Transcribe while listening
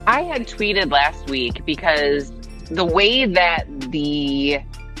I had tweeted last week because the way that the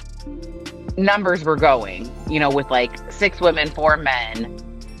numbers were going, with like 6 women, 4 men,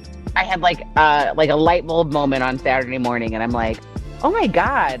 I had like a light bulb moment on Saturday morning, and I'm like, oh my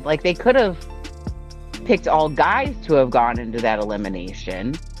God, like they could have picked all guys to have gone into that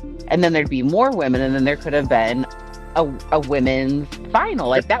elimination, and then there'd be more women, and then there could have been a women's final.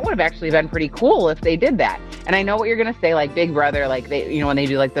 Like that would have actually been pretty cool if they did that. And I know what you're gonna say, like Big Brother, like they, when they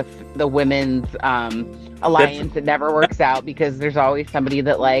do like the women's alliance, it never works out because there's always somebody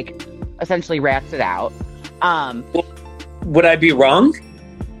that like essentially rats it out. Would I be wrong?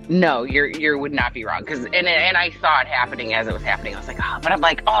 No, you would not be wrong, because and I saw it happening as it was happening. I was like, but I'm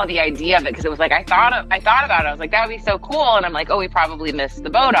like, the idea of it, because it was like I thought about it. I was like, that would be so cool, and I'm like, we probably missed the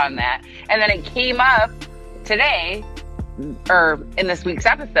boat on that. And then it came up today, or in this week's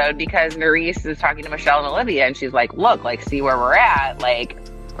episode, because Nerys is talking to Michelle and Olivia, and she's like, look, like, see where we're at. Like,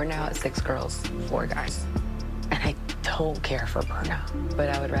 we're now at 6 girls, 4 guys, and I don't care for Berna, but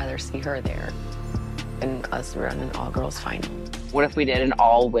I would rather see her there and us run an all-girls final. What if we did an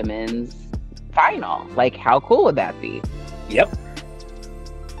all-women's final? Like, how cool would that be? Yep.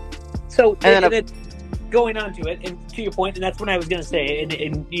 So, going on to it, and to your point, and that's what I was going to say,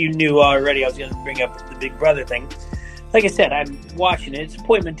 and you knew already I was going to bring up the Big Brother thing. Like I said, I'm watching it. It's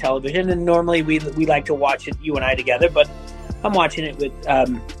appointment television, and normally we like to watch it, you and I together, but I'm watching it with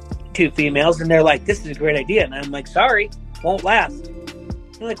 2 females, and they're like, this is a great idea. And I'm like, sorry, won't last.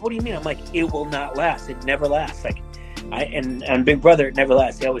 They're like, what do you mean? I'm like, it will not last. It never lasts. Like, and Big Brother, it never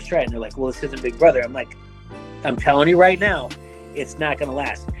lasts. They always try it, and they're like, well, this isn't Big Brother. I'm like, I'm telling you right now, it's not going to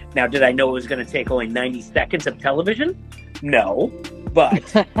last. Now, did I know it was going to take only 90 seconds of television? No,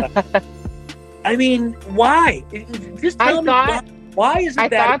 but I mean, why? Just tell me why is it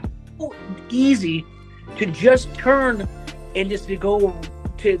that so easy to just turn and just to go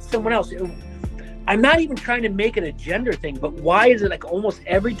to someone else? I'm not even trying to make it a gender thing, but why is it like almost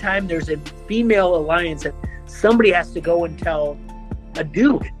every time there's a female alliance that somebody has to go and tell a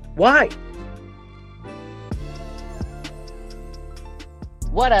dude? Why?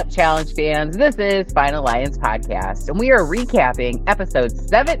 What up, Challenge fans? This is Final Alliance Podcast, and we are recapping episode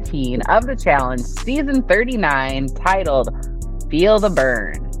 17 of the Challenge, season 39, titled Feel the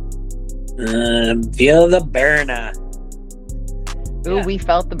Burn. Feel the burn. Ooh, yeah. We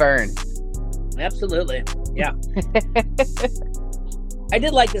felt the burn. Absolutely. Yeah. I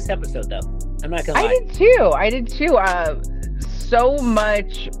did like this episode, though. I'm not going to lie. I did too. So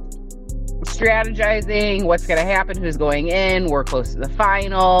much strategizing, what's going to happen, who's going in, we're close to the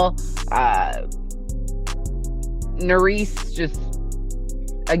final. Nerys just,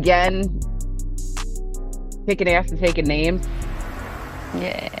 again, kicking ass and taking names.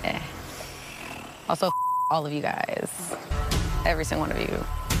 Yeah. Also, all of you guys. Every single one of you.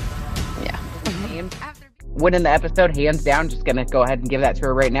 Yeah. Winning the episode, hands down. Just gonna go ahead and give that to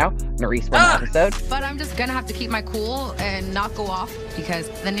her right now. Nerys won the episode. But I'm just gonna have to keep my cool and not go off, because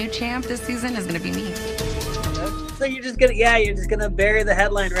the new champ this season is gonna be me. So you're just gonna bury the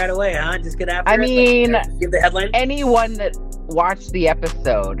headline right away, huh? Just get after give the headline. Anyone that watched the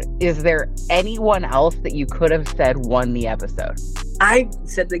episode, is there anyone else that you could have said won the episode? I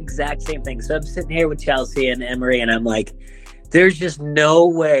said the exact same thing. So I'm sitting here with Chelsea and Emery, and I'm like, there's just no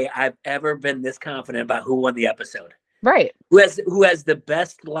way I've ever been this confident about who won the episode. Right. Who has the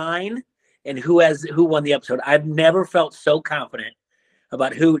best line and who won the episode. I've never felt so confident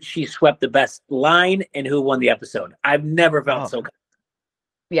about who she swept the best line and who won the episode. I've never felt so confident.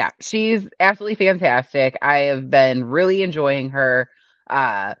 Yeah, she's absolutely fantastic. I have been really enjoying her.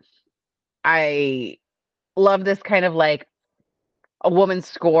 I love this kind of like a woman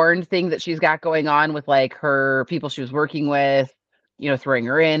scorned thing that she's got going on with like her people she was working with, throwing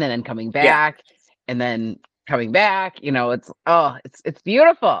her in and then coming back and then coming back. It's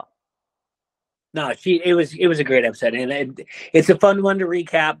beautiful. No, it was a great episode, and it's a fun one to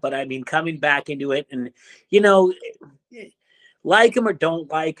recap. But I mean, coming back into it, and like him or don't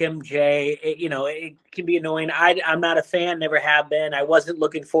like him, Jay, it can be annoying. I'm not a fan, never have been. I wasn't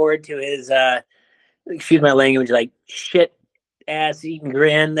looking forward to his excuse my language, like shit ass eating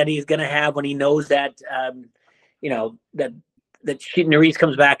grin that he's gonna have when he knows that that Nerys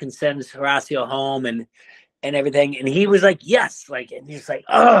comes back and sends Horacio home and everything, and he was like, yes, like, and he's like,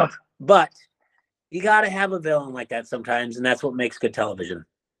 ugh. But you got to have a villain like that sometimes, and that's what makes good television.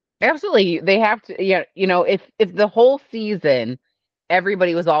 Absolutely, they have to. If the whole season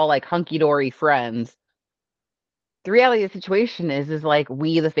everybody was all like hunky dory friends, the reality of the situation is like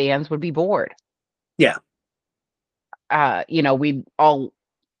we the fans would be bored. Yeah. We'd all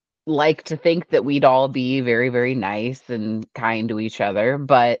like to think that we'd all be very, very nice and kind to each other,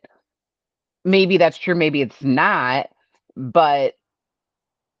 but maybe that's true, maybe it's not, but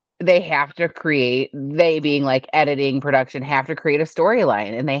they being like editing, production, have to create a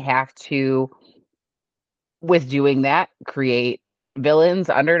storyline, and they have to, with doing that, create villains,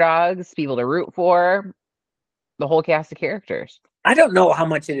 underdogs, people to root for, the whole cast of characters. I don't know how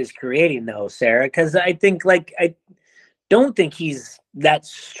much it is creating though, Sarah, because I think I don't think he's that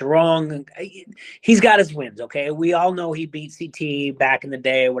strong. He's got his wins, okay? We all know he beat CT back in the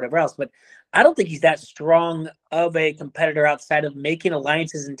day or whatever else, but I don't think he's that strong of a competitor outside of making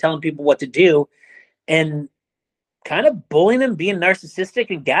alliances and telling people what to do and kind of bullying them, being narcissistic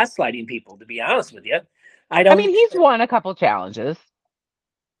and gaslighting people, to be honest with you. I mean, he's won a couple challenges.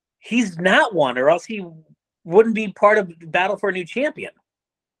 He's not won, or else he wouldn't be part of Battle for a New Champion.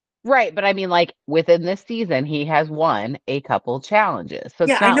 Right, but I mean, like, within this season, he has won a couple challenges. So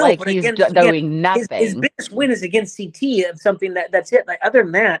it's not like he's doing nothing. His biggest win is against CT of something that's it. Like, other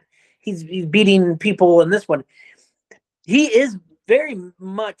than that, he's beating people in this one. He is very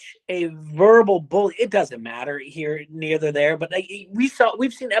much a verbal bully. It doesn't matter here, neither there, but like,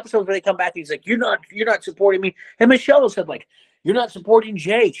 we've seen episodes where they come back and he's like, you're not supporting me. And Michelle said, like, you're not supporting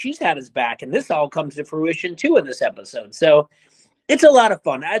Jay. She's had his back. And this all comes to fruition too in this episode. So it's a lot of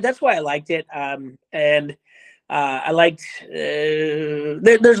fun. That's why I liked it. And I liked,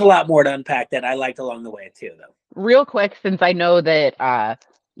 there's a lot more to unpack that I liked along the way too, though. Real quick, since I know that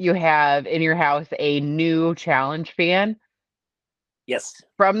you have in your house a new challenge fan. Yes.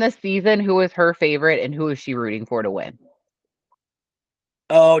 From this season, who was her favorite and who is she rooting for to win?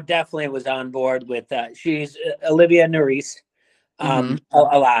 Oh, definitely was on board with she's Olivia Nerys a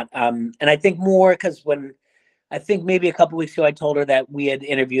lot. And I think more because I think maybe a couple weeks ago I told her that we had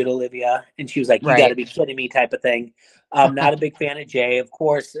interviewed Olivia and she was like, you got to be kidding me type of thing. Not a big fan of Jay. Of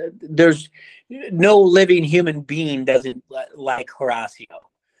course, there's no living human being doesn't like Horacio,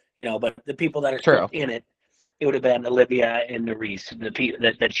 but the people that are in it, it would have been Olivia and Nerys, the people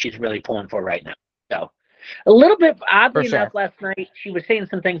that she's really pulling for right now. So a little bit oddly enough, last night she was saying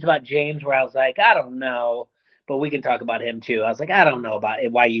some things about James where I was like, I don't know, but we can talk about him too. I was like, I don't know about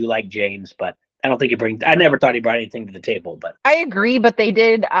it, why you like James, but I don't think I never thought he brought anything to the table. But I agree, but they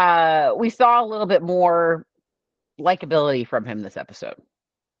did. We saw a little bit more likability from him this episode.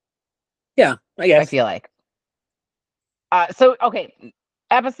 Yeah, I guess. I feel like. So okay.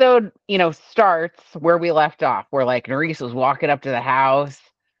 Episode, starts where we left off, where like Nerys was walking up to the house,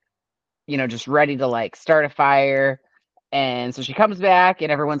 just ready to like start a fire. And so she comes back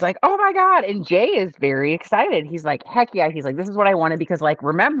and everyone's like, oh my God. And Jay is very excited. He's like, heck yeah. He's like, this is what I wanted because like,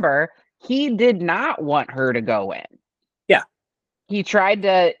 remember, he did not want her to go in. Yeah. He tried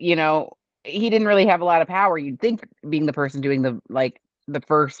to, he didn't really have a lot of power. You'd think being the person doing the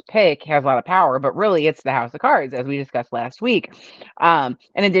first pick has a lot of power, but really it's the House of Cards, as we discussed last week. And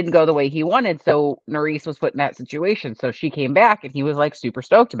it didn't go the way he wanted. So Nerys was put in that situation. So she came back and he was like super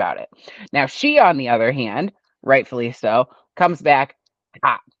stoked about it. Now she, on the other hand, rightfully so, comes back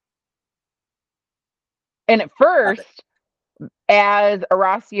hot. And at first, as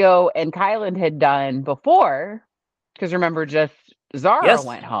Horacio and Kyland had done before, because remember, just Zara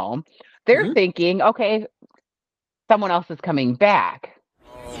went home, they're thinking, okay, someone else is coming back.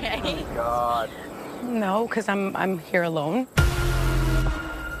 Oh my God. No, because I'm here alone.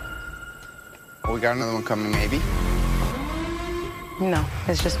 Oh, we got another one coming, maybe? No,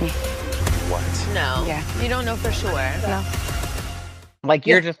 it's just me. What? No. Yeah. You don't know for sure. No. Like,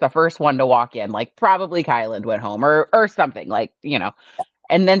 you're just the first one to walk in. Like, probably Kyland went home or something. Like,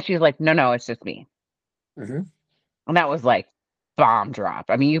 And then she's like, no, it's just me. Mm-hmm. And that was like, bomb drop.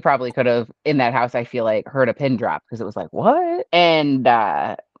 I mean, you probably could have, in that house, I feel like, heard a pin drop because it was like, what? And,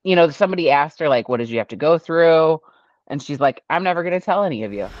 somebody asked her, like, what did you have to go through? And she's like, I'm never going to tell any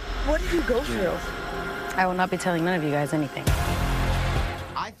of you. What did you go through? I will not be telling none of you guys anything.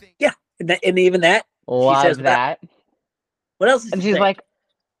 I think. Yeah. And even that. Love she says that. What else is and she's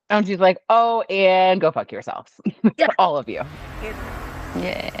like, oh, and go fuck yourselves. Yeah. All of you.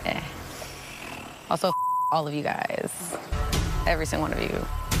 Yeah. Also, all of you guys. Every single one of you.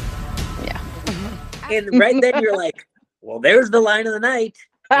 Yeah. And right then you're like, well, there's the line of the night.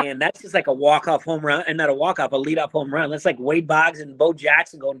 And that's just like a walk-off home run, and not a walk-off, a lead-off home run. That's like Wade Boggs and Bo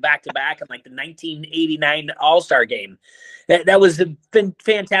Jackson going back-to-back in like the 1989 All-Star game. That was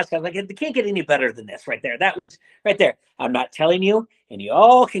fantastic. I was like, it can't get any better than this right there. That was right there. I'm not telling you, and you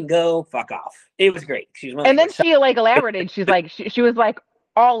all can go fuck off. It was great. She was and then she like elaborated. She's like, she was like,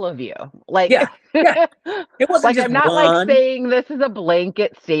 all of you. Like, yeah. It wasn't like, just I'm not one. like saying this is a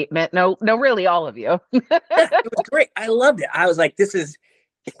blanket statement. No, really, all of you. It was great. I loved it. I was like, this is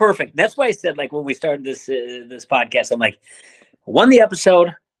Perfect. That's why I said, like, when we started this podcast, I'm like, won the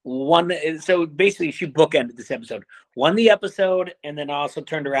episode, one. So basically, she bookended this episode, won the episode, and then also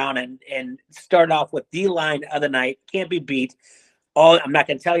turned around and started off with the line of the night. Can't be beat. I'm not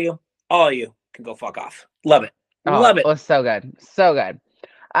going to tell you. All of you can go fuck off. Love it. Oh, Love it. it was so good. So good.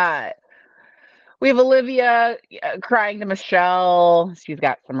 We have Olivia crying to Michelle. She's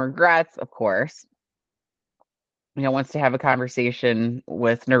got some regrets, of course. Wants to have a conversation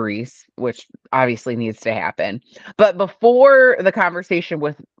with Nerys, which obviously needs to happen. But before the conversation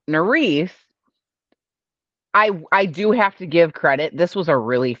with Nerys, I do have to give credit. This was a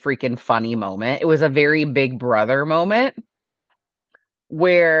really freaking funny moment. It was a very Big Brother moment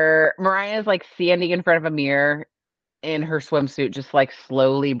where Mariah's like standing in front of a mirror in her swimsuit, just like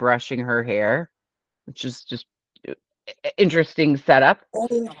slowly brushing her hair, which is just interesting setup.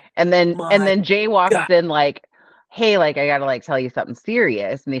 Oh, and then Jay walks God. in like, hey, like I gotta like tell you something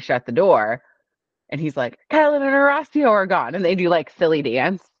serious, and they shut the door, and he's like, Kylan and Horacio are gone, and they do like silly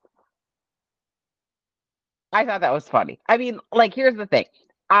dance. I thought that was funny. I mean, like, here's the thing.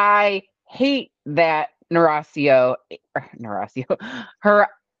 I hate that Horacio, her,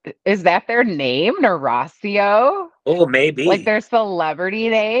 is that their name? Horacio? Oh, maybe. Like their celebrity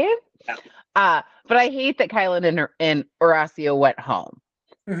name? Yeah. But I hate that Kylan and Horacio went home.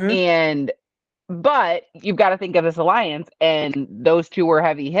 Mm-hmm. But you've got to think of this alliance, and those two were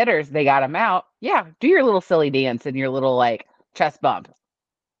heavy hitters. They got them out. Yeah, do your little silly dance and your little like chest bump.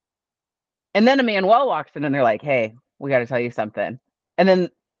 And then Emmanuel walks in and they're like, hey, we got to tell you something. And then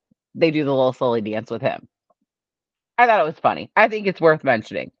they do the little silly dance with him. I thought it was funny. I think it's worth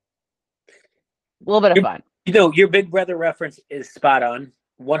mentioning. A little bit of fun. Your Big Brother reference is spot on.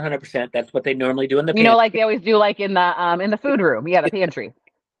 100%. That's what they normally do in the pantry. Like they always do, like in the food room. Yeah, the pantry.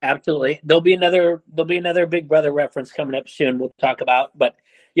 Absolutely. There'll be another Big Brother reference coming up soon. We'll talk about, but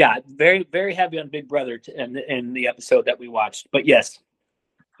yeah, very, very heavy on Big Brother in the episode that we watched. But yes,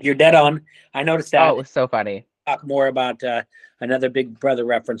 you're dead on. I noticed that. Oh, it was so funny. Talk more about another Big Brother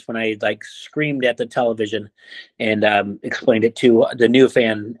reference when I like screamed at the television and explained it to the new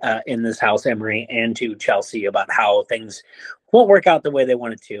fan in this house, Emery, and to Chelsea about how things won't work out the way they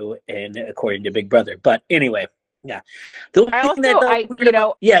wanted to, and according to Big Brother. But anyway, yeah.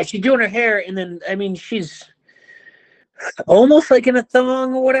 She's doing her hair, and then I mean she's almost like in a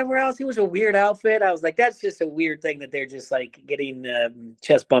thong or whatever else. It was a weird outfit. I was like, that's just a weird thing that they're just like getting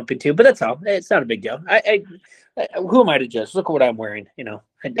chest bump into. But that's all. It's not a big deal. I who am I to judge? Look at what I'm wearing.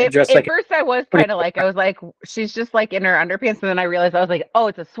 At first I was kind of like, I was like, she's just like in her underpants, and then I realized I was like, oh,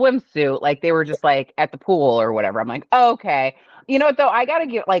 it's a swimsuit. Like they were just like at the pool or whatever. I'm like, oh, okay. You know what though? I gotta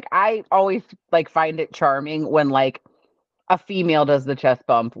get like, I always like find it charming when like a female does the chest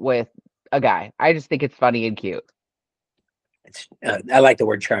bump with a guy. I just think it's funny and cute. I like the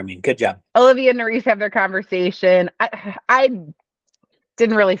word charming. Good job. Olivia and Nerys have their conversation. I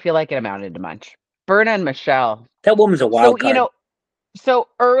didn't really feel like it amounted to much. Berna and Michelle. That woman's a wild card. So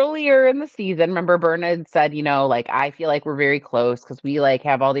earlier in the season, remember Berna had said, like, I feel like we're very close because we like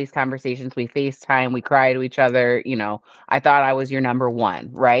have all these conversations. We FaceTime, we cry to each other. I thought I was your number one,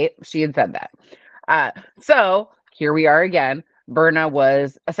 right? She had said that. So here we are again. Berna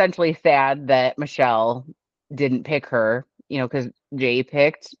was essentially sad that Michelle didn't pick her, because Jay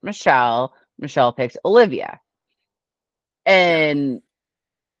picked Michelle picked Olivia. And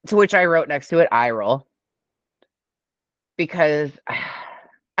to which I wrote next to it, eye roll. Because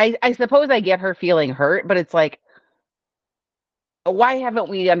I suppose I get her feeling hurt, but it's like, why haven't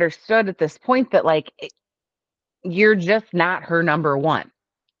we understood at this point that like you're just not her number one,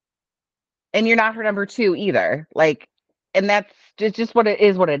 and you're not her number two either? Like, and that's just what it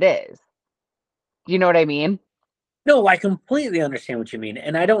is. What it is. You know what I mean? No, I completely understand what you mean,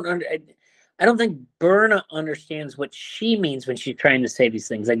 and I don't think Berna understands what she means when she's trying to say these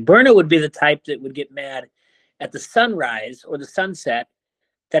things. Like Berna would be the type that would get mad at the sunrise or the sunset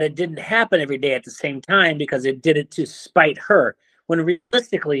that it didn't happen every day at the same time because it did it to spite her. When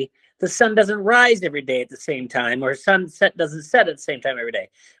realistically, the sun doesn't rise every day at the same time, or sunset doesn't set at the same time every day.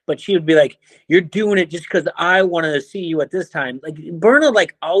 But she would be like, "You're doing it just because I want to see you at this time." Like Berna,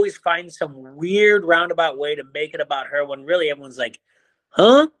 like always finds some weird roundabout way to make it about her when really everyone's like,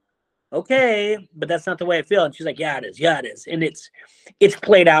 "Huh? Okay, but that's not the way I feel." And she's like, "Yeah, it is. Yeah, it is." And it's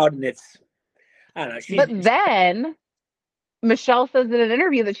played out, and it's, I don't know. But then Michelle says in an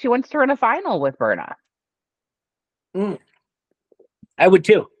interview that she wants to run a final with Berna. I would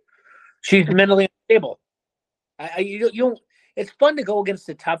too. She's mentally unstable. It's fun to go against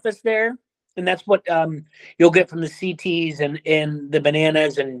the toughest there, and that's what you'll get from the CTs and the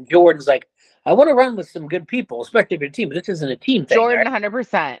Bananas and Jordan's. Like, I want to run with some good people, especially if you're a team. But this isn't a team thing, Jordan, right?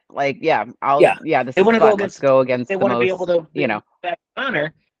 100%. Like, yeah, this They is want to go fun. Let's against. go against They the want to be able most, to you know, back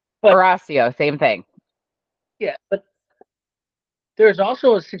honor. But Horacio, same thing. yeah, but there's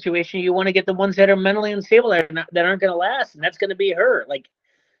also a situation you want to get the ones that are mentally unstable that aren't going to last, and that's going to be her. Like,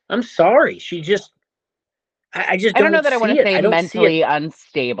 I'm sorry, she just. I just I don't know don't that I want see to it. say I don't see it. mentally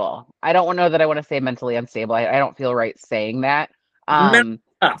unstable. I don't know that I want to say mentally unstable. I don't feel right saying that. Mental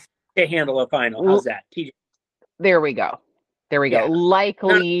enough to handle a final. How's that, TJ? There we go. There we go. Yeah, not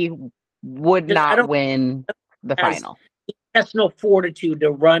Likely would just. I not don't win the has final. intestinal fortitude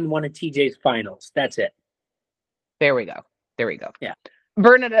to run one of TJ's finals. That's it. There we go. There we go. Yeah.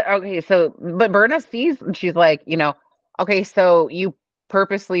 Bernadette, okay, so, but Berna sees, she's like, okay, so you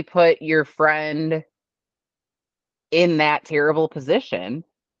purposely put your friend in that terrible position,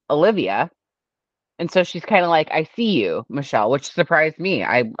 Olivia. And so she's kind of like, I see you, Michelle, which surprised me.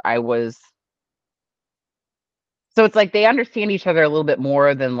 I was, so it's like they understand each other a little bit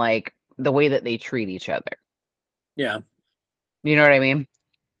more than like the way that they treat each other. Yeah. You know what I mean?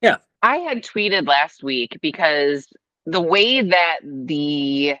 Yeah. I had tweeted last week because the way that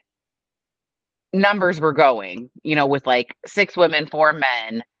the numbers were going, with like 6 women, 4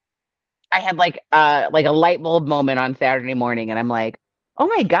 men, I had like a light bulb moment on Saturday morning, and I'm like, oh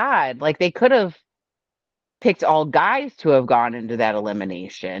my God, like they could have picked all guys to have gone into that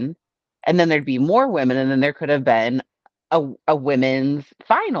elimination, and then there'd be more women, and then there could have been a women's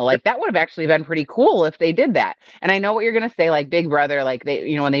final. Like that would have actually been pretty cool if they did that. And I know what you're gonna say, like Big Brother, like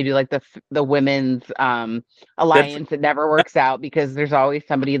they, when they do like the women's alliance, it never works out because there's always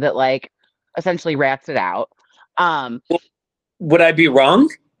somebody that like essentially rats it out. Would I be wrong?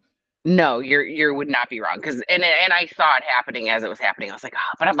 No, you would not be wrong, because and I saw it happening as it was happening. I was like,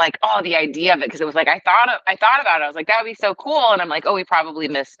 oh, but I'm like, oh, the idea of it, because it was like I thought about it. I was like, that would be so cool, and I'm like, oh, we probably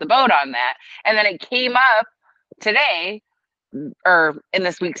missed the boat on that. And then it came up today, or in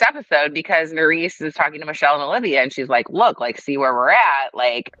this week's episode, because Nerys is talking to Michelle and Olivia, and she's like, look, like, see where we're at.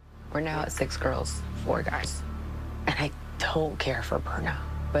 Like, We're now at 6 girls, 4 guys. And I don't care for Berna,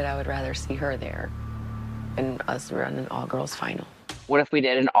 but I would rather see her there and us run an all-girls final. what if we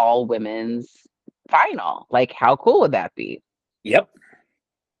did an all women's final? Like, how cool would that be? Yep.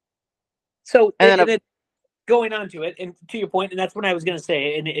 So, And then going on to it, and to your point, and that's what I was going to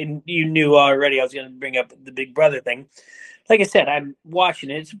say, and you knew already I was going to bring up the Big Brother thing. Like I said, I'm watching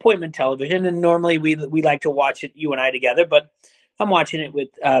it. It's appointment television, and normally we like to watch it, you and I together, but I'm watching it with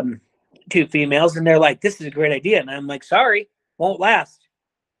 2 females, and they're like, this is a great idea. And I'm like, sorry, won't last.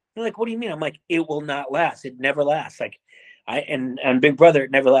 They're like, what do you mean? I'm like, it will not last. It never lasts. Like, and Big Brother,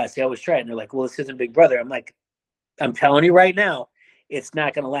 it never lasts. They always try it. And they're like, well, this isn't Big Brother. I'm like, I'm telling you right now, it's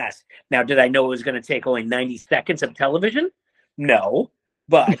not going to last. Now, did I know it was going to take only 90 seconds of television? No.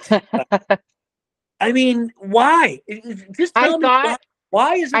 But, I mean, why? Just tell me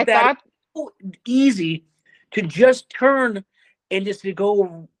why is it that so easy to just turn and just to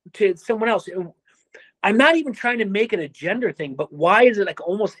go to someone else? I'm not even trying to make it a gender thing, but why is it like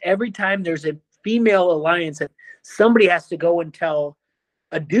almost every time there's a female alliance that somebody has to go and tell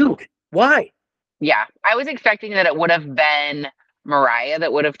a dude? Why? Yeah, I was expecting that it would have been Mariah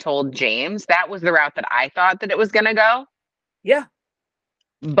that would have told James. That was the route that I thought that it was going to go. Yeah.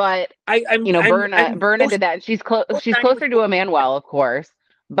 But Berna did that. She's closer to Emmanuel, of course.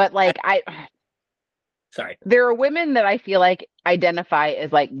 But like sorry, there are women that I feel like identify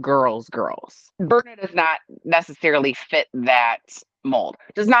as like girls. Berna does not necessarily fit that mold.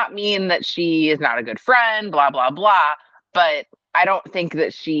 Does not mean that she is not a good friend, blah blah blah. But I don't think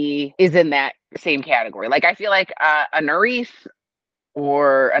that she is in that same category. Like I feel like a Nerys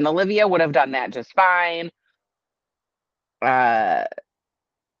or an Olivia would have done that just fine.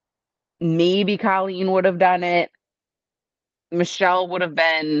 Maybe Colleen would have done it. Michelle would have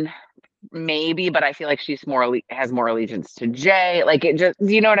been maybe, but I feel like she's has more allegiance to Jay. Like it just,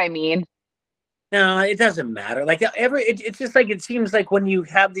 you know what I mean? No, it doesn't matter. Like it's just like it seems like when you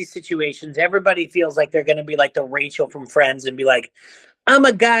have these situations, everybody feels like they're going to be like the Rachel from Friends and be like, I'm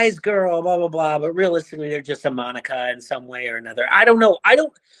a guy's girl, blah blah blah. But realistically, they're just a Monica in some way or another. I don't know.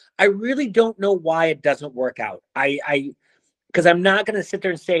 I really don't know why it doesn't work out. Because I'm not going to sit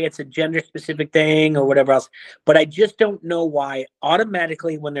there and say it's a gender specific thing or whatever else, but I just don't know why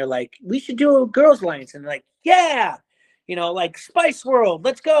automatically when they're like, we should do a girls' alliance, and they're like, yeah, like Spice World,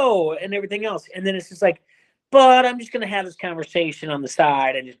 let's go, and everything else. And then it's just like, but I'm just going to have this conversation on the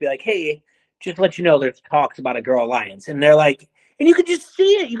side and just be like, hey, just let you know there's talks about a girl alliance. And they're like, and you could just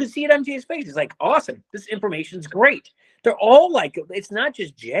see it. You can see it on Jay's face. It's like, awesome. This information's great. They're all like, it's not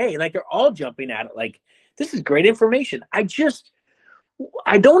just Jay. Like, they're all jumping at it like, this is great information.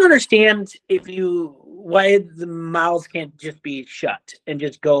 I don't understand why the mouths can't just be shut and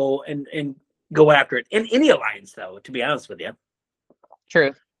just go and go after it in any alliance, though. To be honest with you,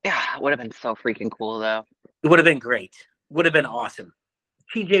 True. Yeah, it would have been so freaking cool though. it would have been great. Would have been awesome.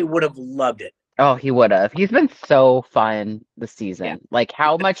 TJ would have loved it. Oh, he would have. He's been so fun this season. Yeah. Like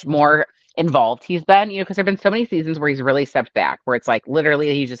how much more involved he's been, because there've been so many seasons where he's really stepped back, where it's like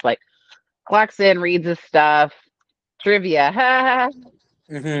literally he's just like clocks in, reads his stuff, trivia,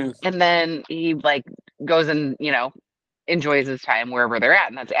 Mm-hmm. and then he like goes and enjoys his time wherever they're at,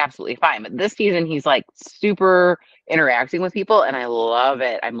 and that's absolutely fine. But this season he's like super interacting with people, and I love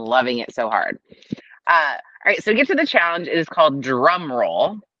it. I'm loving it so hard. All right, so get to the challenge. It is called Drum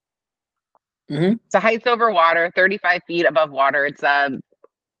Roll. Mm-hmm. It's a heights over water, 35 feet above water. It's I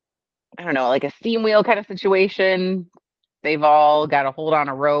don't know, like a steam wheel kind of situation. They've all got to hold on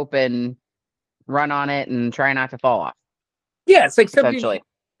a rope and run on it and try not to fall off. Yeah, it's like something Essentially.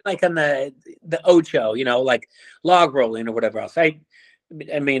 like on the Ocho, like log rolling or whatever else. I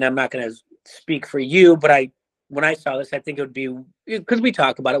mean, I'm not going to speak for you, but when I saw this, I think it would be, because we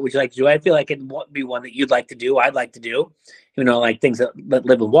talk about it, would you like to do? I feel like it'd be one that you'd like to do. I'd like to do, like things that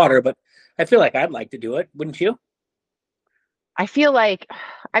live in water. But I feel like I'd like to do it, wouldn't you? I feel like,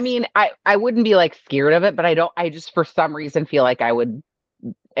 I mean, I wouldn't be like scared of it, but I just for some reason feel like I would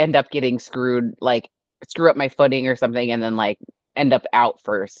end up getting screwed, like screw up my footing or something, and then like end up out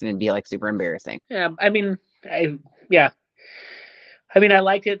first and it'd be like super embarrassing. Yeah, I mean, I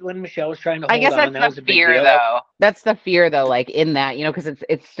liked it when Michelle was trying to hold I guess on. that's That was the a big fear, deal. though. That's the fear, though, like in that, because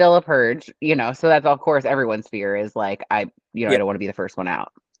it's still a purge, so that's, of course, everyone's fear is like, I don't want to be the first one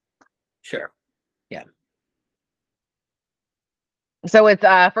out. Sure. Yeah. So it's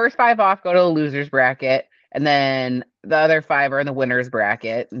first 5 off go to the losers bracket, and then the other 5 are in the winners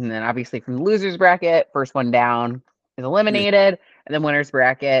bracket, and then obviously from the losers bracket, first one down is eliminated, and then winners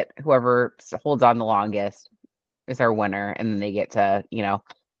bracket, whoever holds on the longest is our winner, and then they get to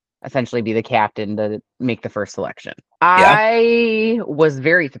essentially be the captain to make the first selection. Yeah. I was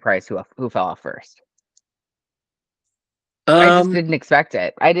very surprised who fell off first. I just didn't expect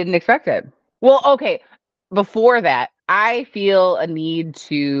it. I didn't expect it. Well, okay. Before that, I feel a need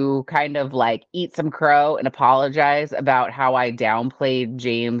to kind of like eat some crow and apologize about how I downplayed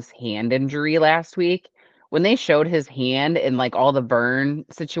James' hand injury last week. When they showed his hand in like all the burn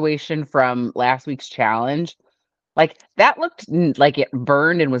situation from last week's challenge, like that looked like it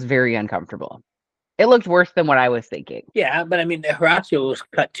burned and was very uncomfortable. It looked worse than what I was thinking. Yeah, but I mean, Horacio was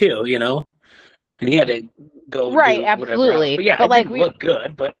cut too, and he had to go right, do absolutely. But yeah, but it like didn't look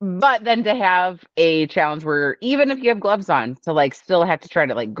good. But then to have a challenge where even if you have gloves on, to like still have to try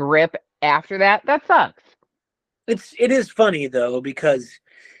to like grip after that sucks. It is funny though, because,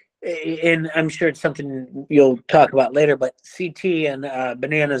 and I'm sure it's something you'll talk about later, but CT and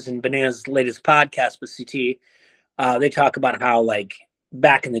Banana's latest podcast with CT, they talk about how like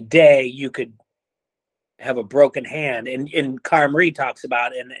back in the day you could have a broken hand, and Cara Marie talks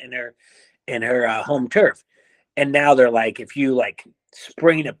about in her home turf, and now they're like, if you like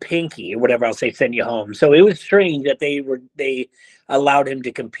sprain a pinky or whatever else, they send you home. So it was strange that they allowed him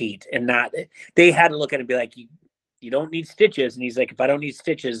to compete, and not, they had to look at it and be like, you don't need stitches, and he's like, if I don't need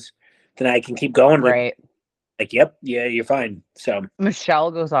stitches, then I can keep going. Right. Like, yep, yeah, you're fine. So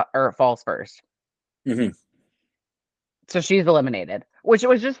Michelle goes on, or falls first. Mm-hmm. So she's eliminated, which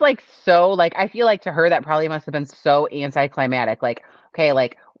was just like, so like, I feel like to her, that probably must have been so anticlimactic. Like, okay,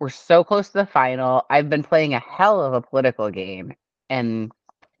 like we're so close to the final. I've been playing a hell of a political game, and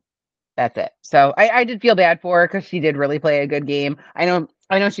that's it. So I did feel bad for her because she did really play a good game. I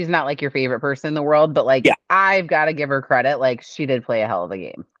know she's not like your favorite person in the world, but like, I've got to give her credit. Like, she did play a hell of a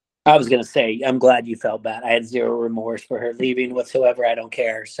game. I was going to say, I'm glad you felt bad. I had zero remorse for her leaving whatsoever. I don't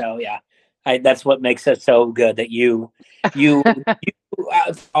care. So yeah, that's what makes us so good, that you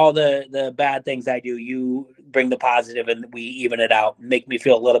all the bad things I do, you bring the positive, and we even it out, make me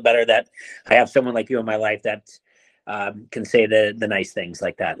feel a little better that I have someone like you in my life that can say the nice things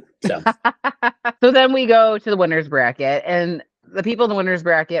like that. So, so then we go to the winners bracket, and the people in the winners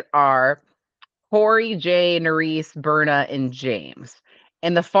bracket are Corey, Jay, Nerese, Berna, and James.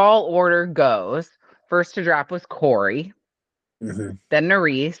 And the fall order goes: first to drop was Corey, mm-hmm. then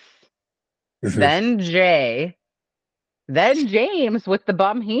Nerese, mm-hmm. then Jay, then James with the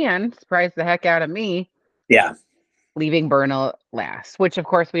bum hand, surprised the heck out of me. Yeah. Leaving Berna last, which of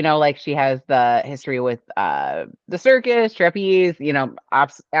course we know, like, she has the history with the circus, trapeze,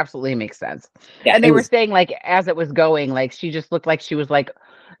 absolutely makes sense. Yeah, and they were saying, like, as it was going, like, she just looked like she was, like,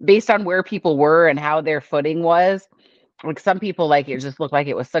 based on where people were and how their footing was, Like some people, like it just looked like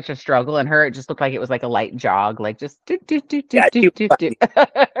it was such a struggle, and her it just looked like it was like a light jog, like just do do do do Yeah, do do do.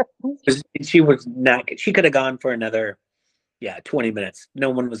 she was not. She could have gone for another 20 minutes.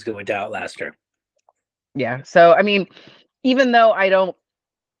 No one was going to outlast her. Yeah. So I mean, even though I don't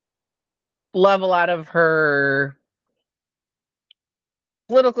love a lot of her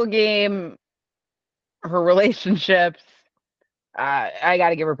political game, her relationships, I got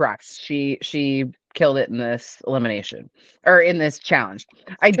to give her props. She killed it in this elimination or in this challenge.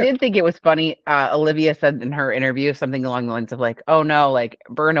 I Sure. did think it was funny. Olivia said in her interview something along the lines of like, "Oh no, like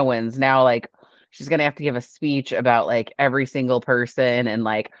Berna wins now. Like she's gonna have to give a speech about like every single person and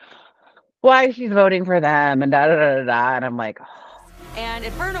like why she's voting for them and da da da da." Da. And I'm like, And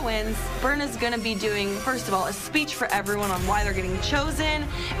if Berna wins, Berna's gonna be doing, first of all, a speech for everyone on why they're getting chosen,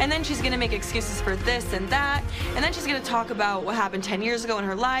 and then she's gonna make excuses for this and that, and then she's gonna talk about what happened 10 years ago in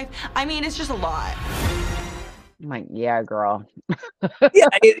her life. I mean, it's just a lot. I'm like, yeah, girl. Yeah,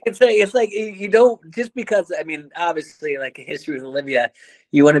 it's like you don't, just because, I mean, obviously, like a history with Olivia,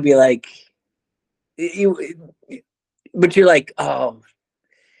 you want to be like you, but you're like, oh,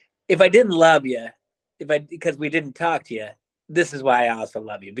 if I didn't love you, because we didn't talk to you, this is why I also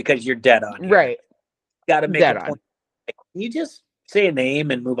love you, because you're dead on here. Right. Got to make Dead a on. point. You just say a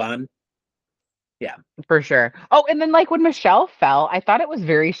name and move on. Yeah. For sure. Oh, and then like when Michelle fell, I thought it was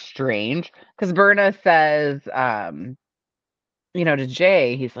very strange because Berna says, to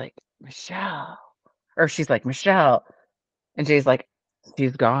Jay, he's like, Michelle. Or she's like, Michelle. And Jay's like,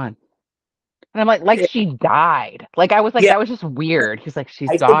 she's gone. And I'm like Yeah. she died. Like I was like, Yeah. that was just weird. He's like, she's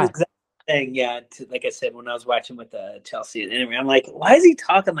I said the gone. exact thing. Yeah. Like I said, when I was watching with Chelsea interview, I'm like, why is he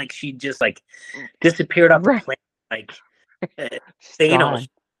talking like she just like disappeared off the Right. planet? Like She's Thanos gone.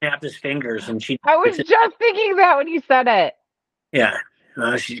 snapped his fingers and she. I was just thinking that when you said it. Yeah.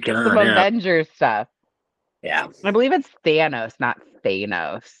 Oh, she's gone. Some Yeah. Avengers stuff. Yeah. I believe it's Thanos, not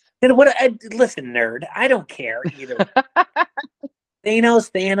Thanos. And listen, nerd. I don't care either.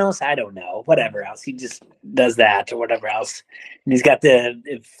 Thanos. I don't know. Whatever else. He just does that or whatever else. And he's got the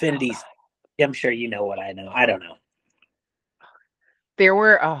Infinity. I'm sure you know what I know. I don't know. There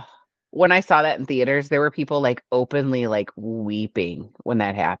were when I saw that in theaters, there were people like openly like weeping when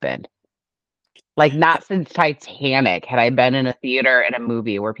that happened. Like not since Titanic had I been in a theater in a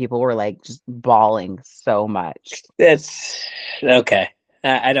movie where people were like just bawling so much. That's okay.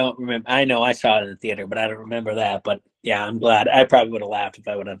 I don't remember. I know I saw it in the theater, but I don't remember that. But yeah, I'm glad. I probably would have laughed if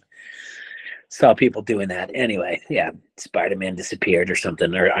I would have saw people doing that. Anyway, yeah, Spider-Man disappeared or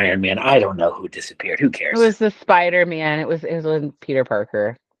something, or Iron Man. I don't know who disappeared. Who cares? It was the Spider-Man. It was with Peter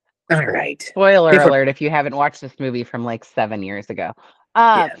Parker. All right. Spoiler alert if you haven't watched this movie from like 7 years ago.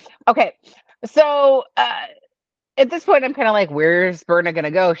 Yeah. Okay. So at this point, I'm kind of like, where's Berna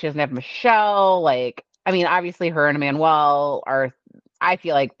gonna go? She doesn't have Michelle. Like, I mean, obviously, her and Emmanuel are. I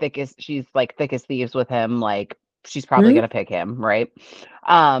feel like she's like thick as thieves with him. Like, she's probably gonna pick him, right?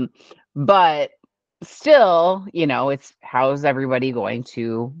 But still, it's how's everybody going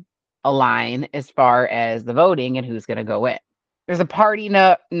to align as far as the voting and who's gonna go in? There's a party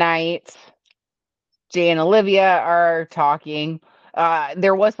night. Jay and Olivia are talking.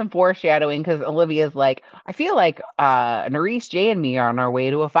 There was some foreshadowing because Olivia's like, I feel like Nerese, Jay, and me are on our way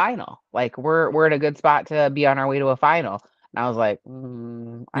to a final. Like we're in a good spot to be on our way to a final. And I was like,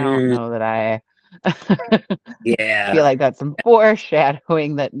 I don't know that I Yeah. feel like that's some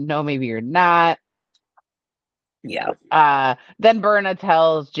foreshadowing that no, maybe you're not. Yeah. Then Berna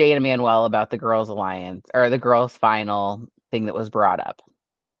tells Jay and Emmanuel about the girls' alliance or the girls' final thing that was brought up.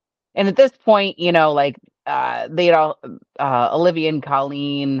 And at this point, they'd all Olivia and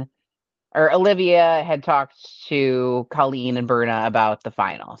Colleen, or Olivia had talked to Colleen and Berna about the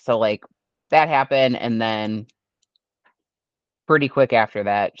final. So like that happened, and then pretty quick after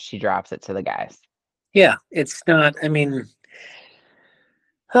that, she drops it to the guys. Yeah. It's not. I mean,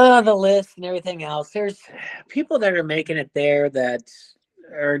 the list and everything else. There's people that are making it there that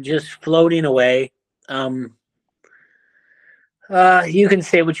are just floating away. You can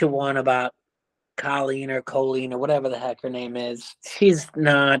say what you want about Colleen or whatever the heck her name is. She's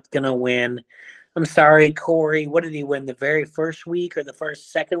not gonna win. I'm sorry, Corey. What did he win? The very first week or the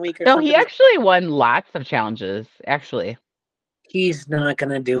second week or No, something? he actually won lots of challenges. Actually, He's not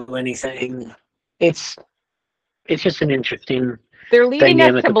gonna do anything. It's just an interesting. they're leading us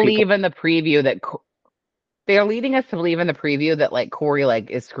dynamic to of people. believe in the preview that they're leading us to believe in the preview that like Corey like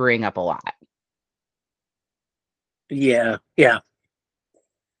is screwing up a lot. Yeah.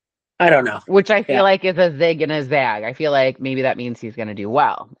 I don't know. Which I feel like is a zig and a zag. I feel like maybe that means he's going to do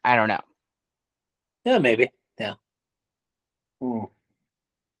well. I don't know. Yeah, maybe. Yeah.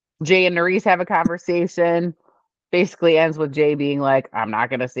 Jay and Nerese have a conversation. basically ends with Jay being like, I'm not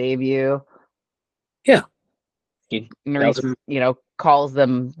going to save you. Yeah. He tells Nerys, him, calls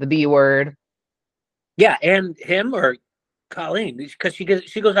them the B word. yeah, and him or Colleen, because she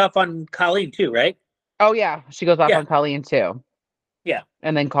goes off on Colleen too, right? Oh, yeah. She goes off Yeah. on Colleen, too. Yeah.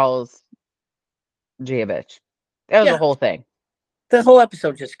 And then calls Jay a bitch. That was Yeah. the whole thing. The whole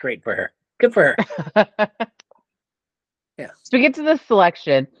episode's just great for her. Good for her. Yeah. So we get to the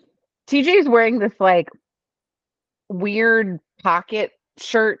selection. TJ's wearing this like weird pocket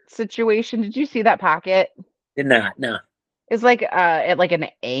shirt situation. Did you see that pocket? Did not, no. It's like at like an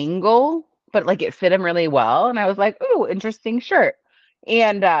angle, but like it fit him really well. And I was like, ooh, interesting shirt.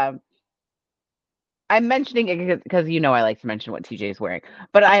 And I'm mentioning it because I like to mention what TJ is wearing.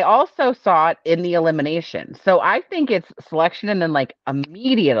 But I also saw it in the elimination. So I think it's selection and then like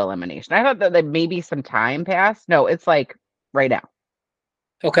immediate elimination. I thought that maybe some time passed. No, it's like right now.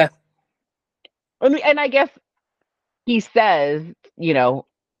 Okay. And I guess he says,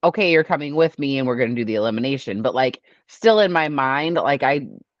 okay, you're coming with me and we're going to do the elimination. But like still in my mind, like I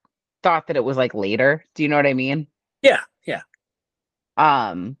thought that it was like later. Do you know what I mean? Yeah, yeah.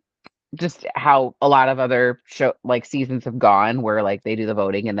 Just how a lot of other show like seasons have gone where like they do the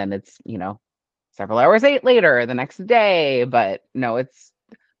voting and then it's, several hours later the next day. But no, it's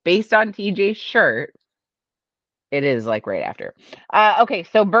based on TJ's shirt. It is like right after. Okay,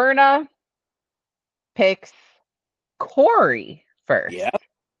 so Berna picks Corey first. Yeah.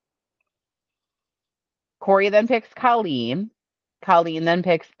 Corey then picks Colleen. Colleen then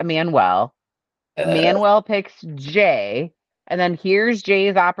picks Emmanuel. Emmanuel picks Jay. And then here's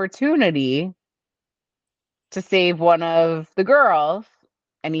Jay's opportunity to save one of the girls.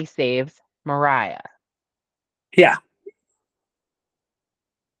 And he saves Mariah. Yeah.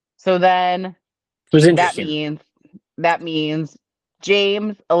 So then It was interesting. that means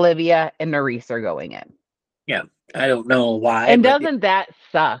James, Olivia, and Nerys are going in. Yeah. I don't know why. And but doesn't that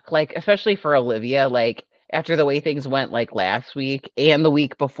suck? Like, especially for Olivia, like after the way things went like last week and the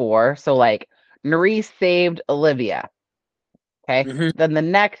week before. So like Nerys saved Olivia. Okay. Mhm. Then the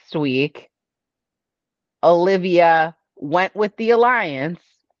next week, Olivia went with the Alliance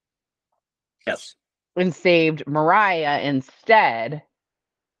Yes. and saved Mariah instead.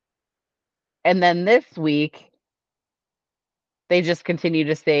 And then this week, they just continue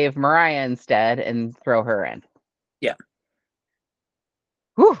to save Mariah instead and throw her in. Yeah.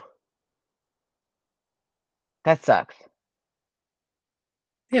 Whew. That sucks.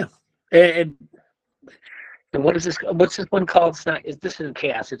 Yeah. And what is this? What's this one called? It's not. This isn't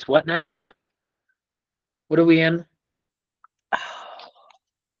chaos. It's what now? What are we in?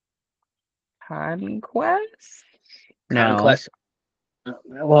 Conquest? No. Conquest.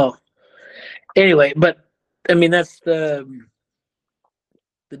 Well, anyway, but I mean that's the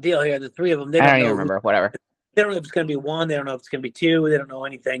deal here. The three of them. They I don't don't know. even remember. Whatever. They don't know if it's going to be one. They don't know if it's going to be two. They don't know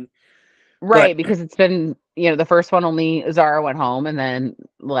anything. Right, because it's been, the first one only Zara went home, and then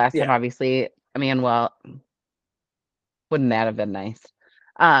the last time, obviously, Emmanuel, wouldn't that have been nice?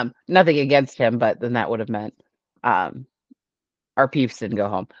 Nothing against him, but then that would have meant our peeps didn't go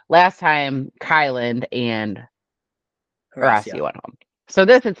home. Last time, Kyland and Horacio went home. So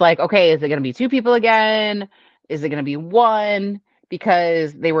this, it's like, okay, is it going to be two people again? Is it going to be one?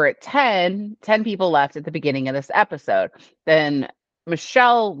 Because they were at 10 people left at the beginning of this episode. Then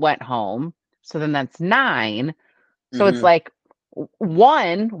Michelle went home. So then that's 9. So it's like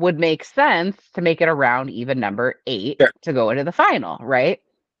 1 would make sense to make it around even number 8 to go into the final, right?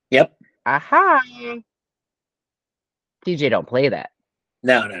 Yep. Aha. TJ don't play that.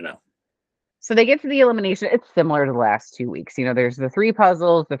 No. So they get to the elimination. It's similar to the last 2 weeks. There's the 3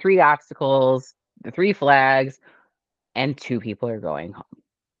 puzzles, the 3 obstacles, the 3 flags, and 2 people are going home.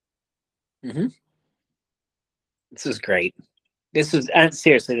 Mm-hmm. This is great.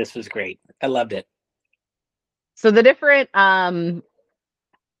 Seriously, this was great. I loved it. So the different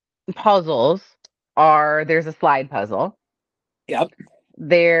puzzles are, there's a slide puzzle. Yep.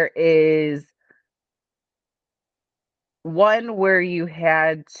 There is one where you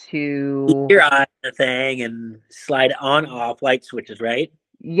had to... You're on the thing and slide on, off, light switches, right?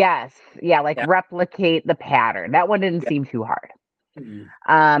 Yes. Yeah, replicate the pattern. That one didn't seem too hard.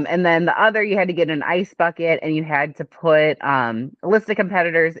 Mm-hmm. And then the other, you had to get an ice bucket and you had to put a list of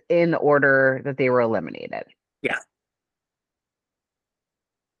competitors in the order that they were eliminated. Yeah.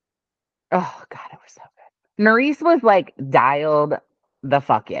 Oh, God, it was so good. Nerys was dialed the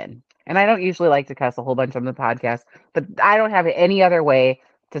fuck in. And I don't usually like to cuss a whole bunch on the podcast, but I don't have any other way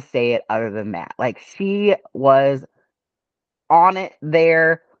to say it other than that. She was on it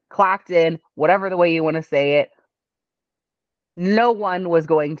there, clocked in, whatever the way you want to say it. No one was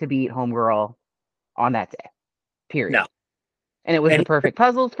going to beat Homegirl on that day. period. No. And it was the perfect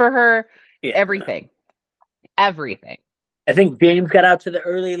puzzles for her. Yeah. Everything. I think James got out to the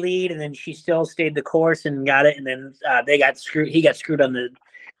early lead, and then she still stayed the course and got it. And then they got screwed. He got screwed on the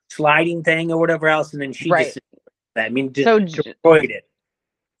sliding thing or whatever else, and then she just destroyed it.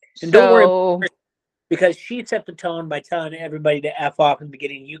 And don't worry, because she set the tone by telling everybody to F off in the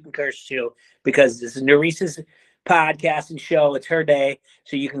beginning. You can curse too, because this is Neresa's podcast and show. It's her day,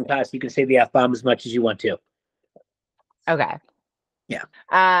 so you can cuss. You can say the F bomb as much as you want to. Okay.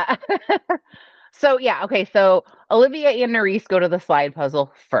 Yeah. So Olivia and Nerese go to the slide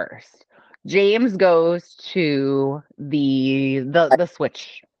puzzle first. James goes to the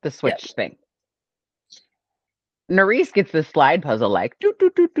switch thing. Nerese gets the slide puzzle like doot,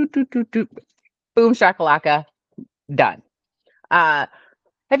 doot, doot, doot, doot, doot, doot. Boom shakalaka, done. Have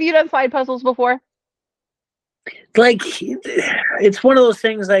you done slide puzzles before? Like, it's one of those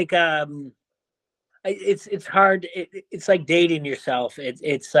things. Like, it's hard. It's like dating yourself.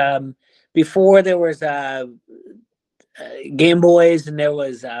 It's before there was Game Boys, and there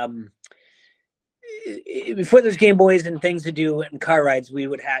was before there's Game Boys and things to do and car rides,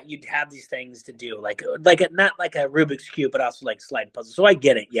 you'd have these things to do, like not like a Rubik's Cube, but also like slide puzzles. So I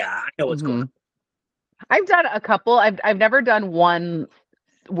get it. Yeah, I know what's going on. I've done a couple. I've never done one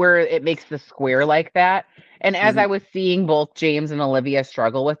where it makes the square like that. And as I was seeing both James and Olivia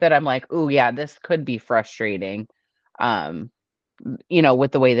struggle with it, I'm like, "Ooh, yeah, this could be frustrating."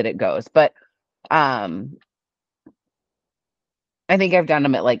 With the way that it goes. But I think I've done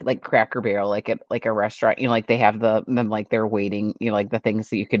them at like Cracker Barrel, like at like a restaurant. Like they have them like they're waiting. Like the things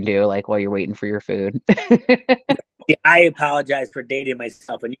that you can do like while you're waiting for your food. Yeah, I apologize for dating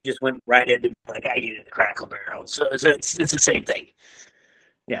myself, and you just went right into like I eat at the Cracker Barrel, so it's the same thing.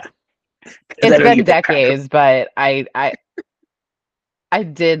 Yeah, it's been decades, but I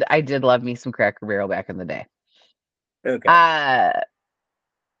did love me some Cracker Barrel back in the day. Okay.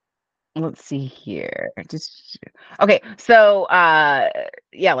 Let's see here. Okay, so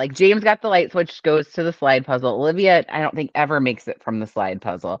like James got the light switch, goes to the slide puzzle. Olivia, I don't think ever makes it from the slide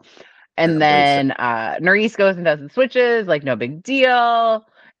puzzle. And then Nerese goes and does the switches, like no big deal.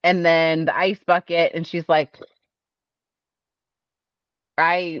 And then the ice bucket, and she's like,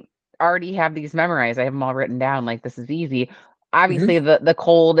 I already have these memorized. I have them all written down. Like, this is easy. Obviously, the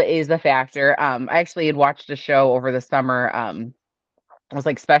cold is a factor. I actually had watched a show over the summer. It was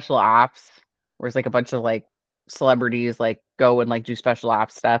like special ops, where it's like a bunch of like celebrities like go and like do special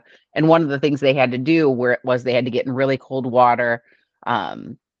ops stuff. And one of the things they had to do they had to get in really cold water,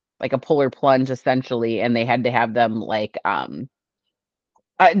 like a polar plunge essentially, and they had to have them like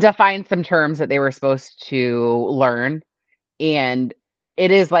define some terms that they were supposed to learn. And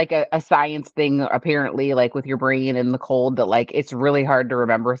it is like a science thing, apparently, like with your brain in the cold, that like it's really hard to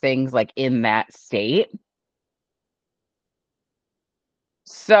remember things like in that state.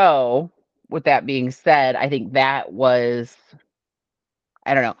 So, with that being said, I think that was,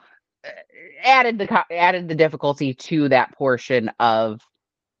 I don't know, added the difficulty to that portion of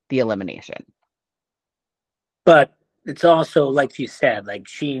the elimination. But it's also, like you said, like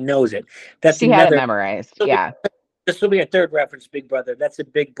she knows it. She had it memorized. Yeah. This will be a third reference, Big Brother. That's a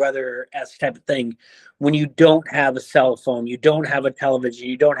Big Brother-esque type of thing. When you don't have a cell phone, you don't have a television,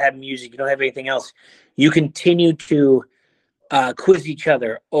 you don't have music, you don't have anything else, you continue to quiz each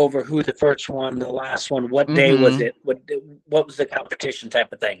other over who the first one, the last one, what day was it, what was the competition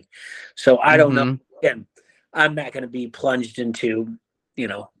type of thing. So I don't know. Again, I'm not going to be plunged into,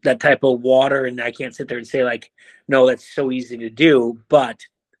 that type of water, and I can't sit there and say like, no, that's so easy to do. But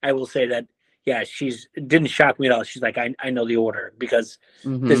I will say that, yeah, it didn't shock me at all. She's like, I know the order, because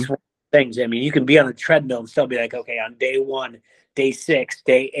this things. I mean, you can be on a treadmill and still be like, okay, on day 1, day 6,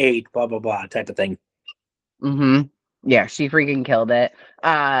 day 8, blah blah blah, type of thing. Yeah, she freaking killed it.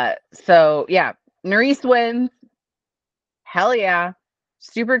 So yeah, Nerese wins. Hell yeah.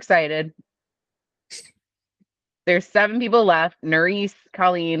 Super excited. There's 7 people left. Nerese,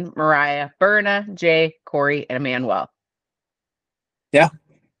 Colleen, Mariah, Berna, Jay, Corey, and Emmanuel. Yeah.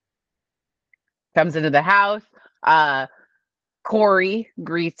 Comes into the house. Corey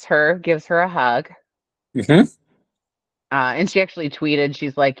greets her, gives her a hug. And she actually tweeted,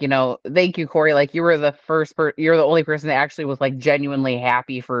 she's like, thank you, Corey. Like, you were the you're the only person that actually was like genuinely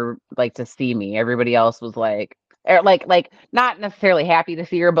happy for like to see me. Everybody else was like not necessarily happy to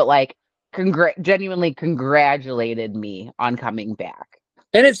see her, but like genuinely congratulated me on coming back.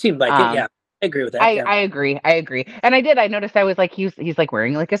 And it seemed like it. Yeah, I agree with that. I agree. And I noticed I was like, he's like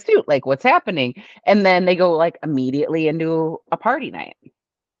wearing like a suit. Like, what's happening? And then they go like immediately into a party night.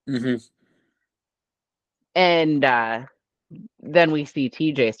 And then we see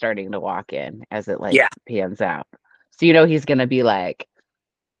TJ starting to walk in as it pans out. So he's gonna be like,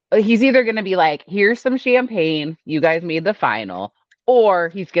 he's either gonna be like, here's some champagne, you guys made the final, or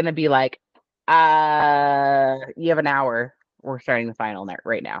he's gonna be like, you have an hour. We're starting the final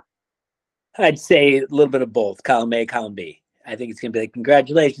right now. I'd say a little bit of both, column A, column B. I think it's going to be like,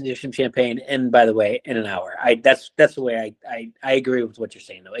 congratulations, here's some champagne, and by the way, in an hour. That's the way I agree with what you're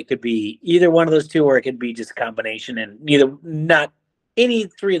saying, though. It could be either one of those two, or it could be just a combination, and not any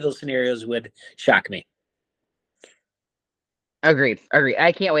three of those scenarios would shock me. Agreed.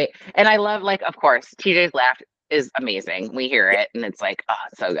 I can't wait. And I love, like, of course, TJ's laugh is amazing. We hear it, and it's like, oh,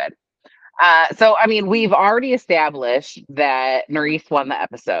 it's so good. So, I mean, we've already established that Nerys won the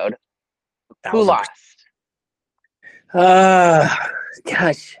episode. 1,000%. Who lost?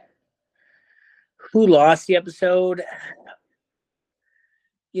 Gosh. Who lost the episode?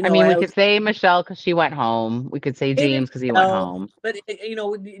 We could say Michelle because she went home. We could say James because he went home. But,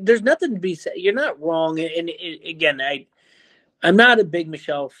 there's nothing to be said. You're not wrong. And again, I'm not a big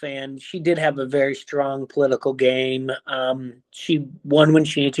Michelle fan. She did have a very strong political game. She won when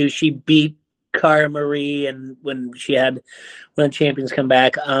she needed to. She beat Cara Marie and when the champions come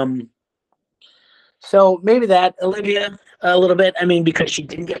back. So maybe that Olivia a little bit. I mean, because she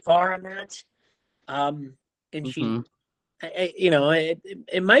didn't get far on that. And she,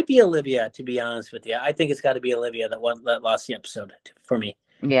 it might be Olivia, to be honest with you. I think it's got to be Olivia that lost the episode for me.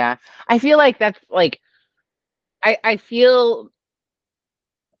 Yeah, I feel like that's like, I feel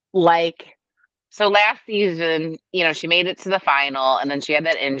like, so last season, she made it to the final, and then she had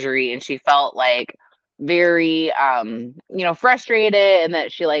that injury, and she felt like very, frustrated, and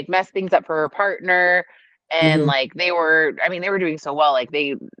that she like messed things up for her partner, and like they were doing so well, like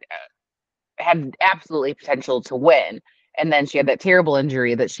they had absolutely potential to win, and then she had that terrible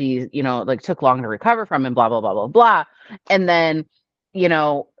injury that she, like took long to recover from, and blah blah blah blah blah, and then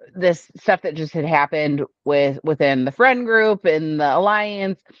this stuff that just had happened within the friend group and the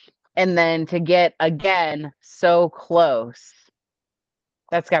alliance, and then to get again so close,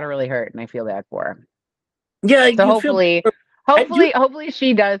 that's got to really hurt, and I feel bad for her. Yeah, so hopefully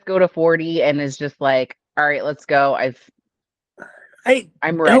she does go to 40 and is just like, all right, let's go.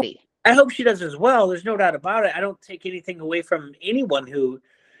 I'm ready. I hope she does as well. There's no doubt about it. I don't take anything away from anyone who,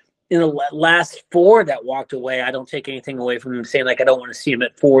 in the last 4 that walked away, I don't take anything away from them saying, like, I don't want to see him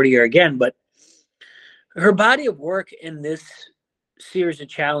at 40 or again. But her body of work in this series of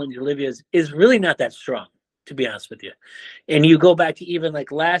challenge, Olivia's, is really not that strong, to be honest with you. And you go back to even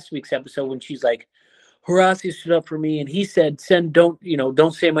like last week's episode when she's like, Horacio stood up for me and he said, don't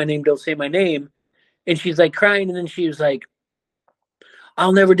say my name, don't say my name. And she's like crying, and then she was like,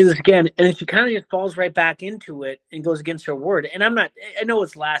 I'll never do this again. And then she kind of just falls right back into it and goes against her word. And I know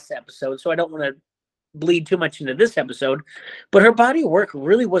it's last episode, so I don't want to bleed too much into this episode, but her body of work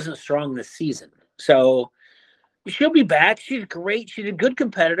really wasn't strong this season. So she'll be back. She's great. She's a good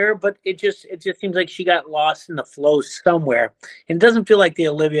competitor, but it just seems like she got lost in the flow somewhere. And it doesn't feel like the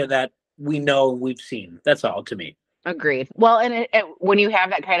Olivia that we know we've seen. That's all to me. Agreed. Well, and when you have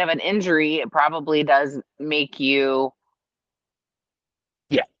that kind of an injury, it probably does make you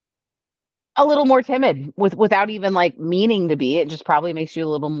a little more timid without even like meaning to be. It just probably makes you a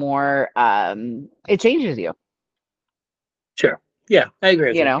little more, it changes you. Sure. Yeah, I agree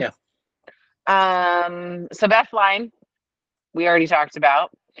with you. Yeah. So best line, we already talked about.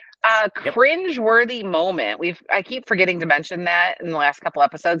 Cringe-worthy moment. I keep forgetting to mention that in the last couple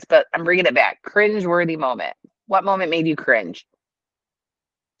episodes, but I'm bringing it back. Cringe-worthy moment. What moment made you cringe?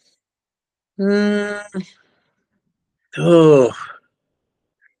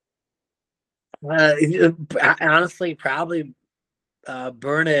 Honestly, probably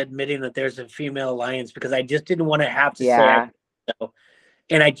Berna admitting that there's a female alliance, because I just didn't want to have to say so.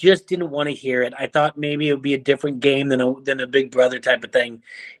 And I just didn't want to hear it. I thought maybe it would be a different game than a Big Brother type of thing.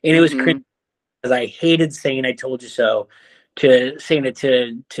 And it was cringe because I hated saying "I told you so," to saying it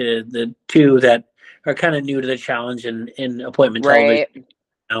to the two that are kind of new to the challenge and in appointment television,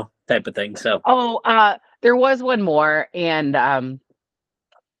 type of thing. So there was one more, and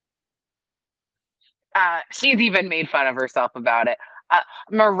she's even made fun of herself about it.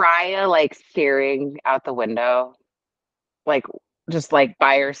 Mariah, like, staring out the window, like, just like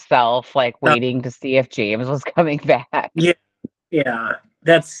by herself, like waiting to see if James was coming back. Yeah,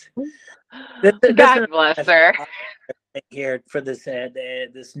 that's God bless her. Here for this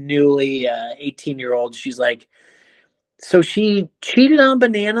newly 18-year-old, she's like, so she cheated on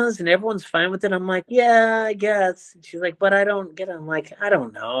Bananas and everyone's fine with it. I'm like, yeah, I guess. And she's like, but I don't get it. I'm like, I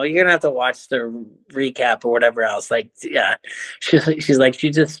don't know. You're gonna have to watch the recap or whatever else. Like, yeah, she's like,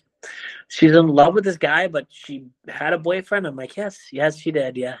 she's in love with this guy, but she had a boyfriend. I'm like, yes, she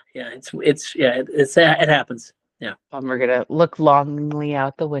did. Yeah, it happens. We're gonna look longingly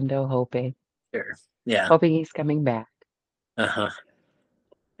out the window, hoping Yeah. he's coming back. Uh-huh.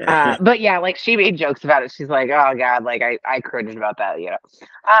 But yeah, like she made jokes about it. She's like, "Oh God, like I cringed about that," you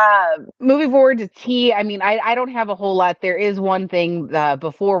know. Moving forward to T, I mean, I don't have a whole lot. There is one thing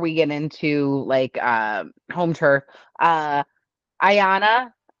before we get into like home turf.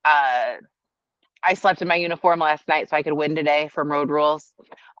 Ayana, I slept in my uniform last night so I could win today from Road Rules.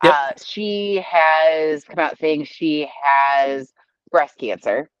 Yep. She has come out saying she has breast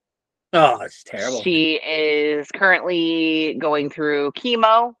cancer. Oh, it's terrible. She is currently going through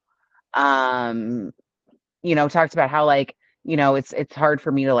chemo. You know, talked about how like, you know, it's hard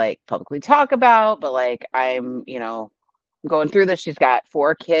for me to like publicly talk about, but like I'm, you know, going through this. She's got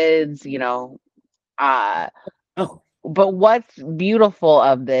 4 kids, you know. Oh. But what's beautiful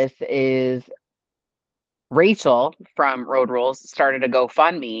of this is Rachel from Road Rules started a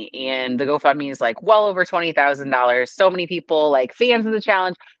GoFundMe, and the GoFundMe is like well over $20,000. So many people like fans of the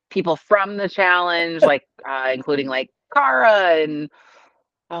challenge, people from the challenge, like including like Cara and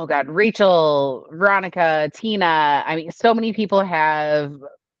oh God, Rachel, Veronica, Tina. I mean, so many people have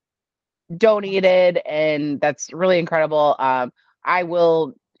donated, and that's really incredible. I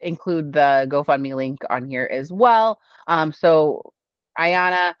will include the GoFundMe link on here as well. So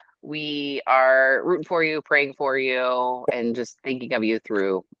Ayana, we are rooting for you, praying for you, and just thinking of you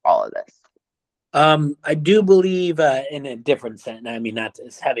through all of this. I do believe in a different sense. I mean, not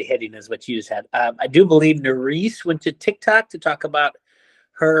as heavy hitting as what you just had. I do believe Nerese went to TikTok to talk about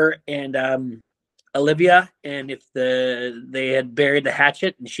her and Olivia, and if they had buried the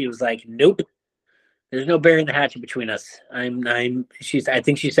hatchet, and she was like, "Nope, there's no burying the hatchet between us." I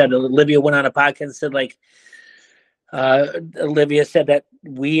think she said Olivia went on a podcast and said like, Olivia said that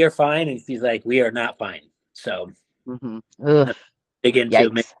we are fine, and she's like, we are not fine. So dig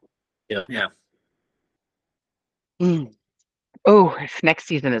into it. Yeah. Oh, next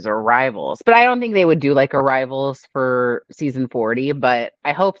season is Arrivals, but I don't think they would do like Arrivals for season 40. But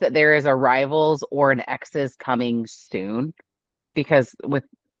I hope that there is Arrivals or an X's coming soon, because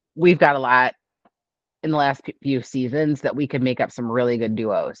we've got a lot in the last few seasons that we could make up some really good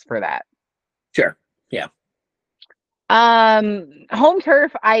duos for that. Sure. Yeah. Home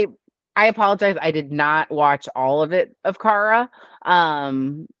turf. I apologize. I did not watch all of it of Cara.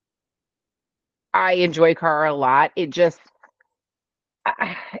 I enjoy Cara a lot. It just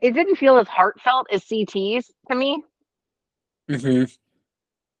it didn't feel as heartfelt as CT's to me. Mm-hmm.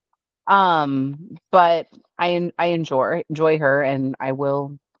 But I enjoy her, and I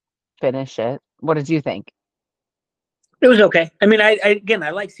will finish it. What did you think? It was okay. I mean, I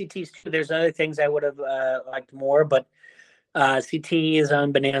like CT's too. There's other things I would have liked more, but CT is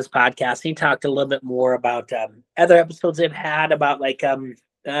on Bananas podcast. He talked a little bit more about other episodes they've had about like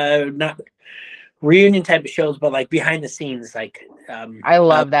not reunion type of shows, but like behind the scenes, like I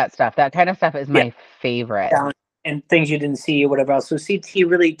love that stuff. That kind of stuff is my favorite. And things you didn't see or whatever else. So CT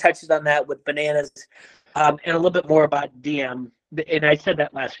really touches on that with Bananas, and a little bit more about DM. And I said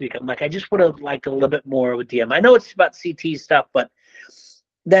that last week. I'm like, I just would have liked a little bit more with DM. I know it's about CT stuff, but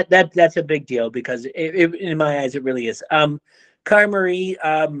that's a big deal because in my eyes, it really is. Cara Marie,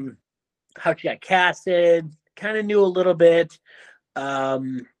 how she got casted, kind of knew a little bit.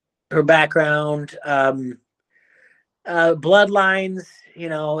 Her background, bloodlines, you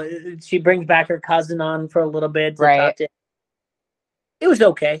know, she brings back her cousin on for a little bit. Right. It was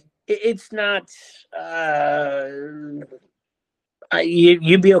okay. It's not,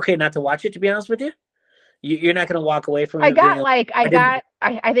 you'd be okay not to watch it, to be honest with you. You're not going to walk away from it. I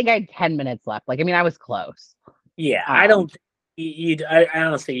think I had 10 minutes left. Like, I mean, I was close. Yeah. I don't, I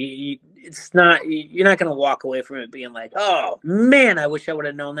honestly, it's not, you're not going to walk away from it being like, oh man, I wish I would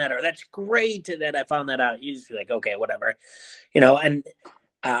have known that, or that's great that I found that out. You just be like, okay, whatever, you know. And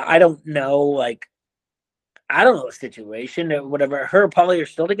I don't know, like, I don't know the situation or whatever. Her and Polly are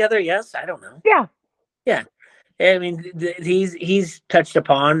still together. Yes. I don't know. Yeah. I mean, he's touched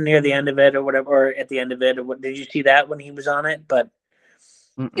upon near the end of it or whatever, or at the end of it. Or what, did you see that when he was on it? But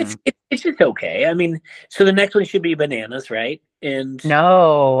it's just okay. I mean, so the next one should be Bananas, right? And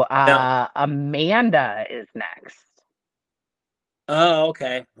no, Amanda is next. Oh,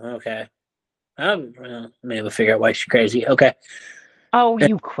 okay. Maybe we'll figure out why she's crazy. Okay. Oh,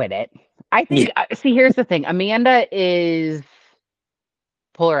 you quit it. I think. See, here's the thing. Amanda is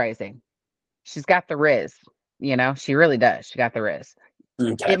polarizing. She's got the Riz. You know, she really does. She got the Riz.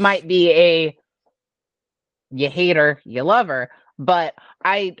 Okay. It might be you hate her, you love her, but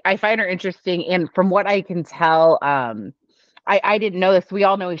I find her interesting. And from what I can tell, I didn't know this. We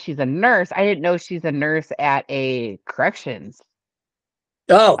all know she's a nurse. I didn't know she's a nurse at a corrections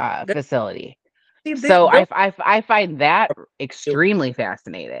facility. So I find that extremely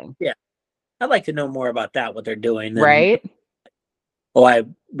fascinating. Yeah. I'd like to know more about that, what they're doing. Right? I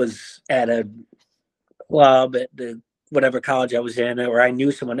was at a club at the whatever college I was in, or I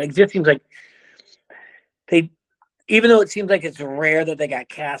knew someone. It just seems like even though it seems like it's rare that they got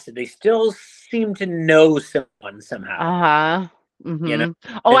casted, they still seem to know someone somehow. Mm-hmm. You know?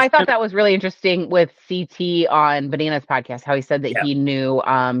 Oh, I thought that was really interesting with CT on Bananas podcast, how he said that he knew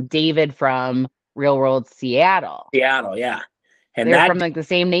David from Real World Seattle. Seattle, yeah. And they're from like the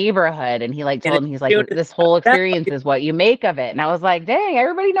same neighborhood, and he like told him, he's like, this whole experience is what you make of it. And I was like, dang,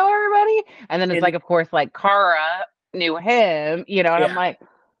 everybody know everybody. And then it's like, of course, like Cara knew him, you know, and I'm like,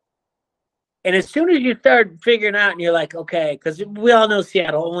 and as soon as you start figuring out, and you're like, okay, because we all know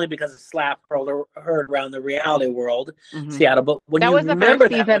Seattle only because of Slap heard around the reality world, Seattle. But when that you was the remember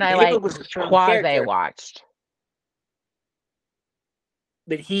first season I like quasi watched.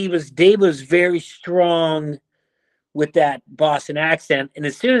 But Dave was very strong with that Boston accent, and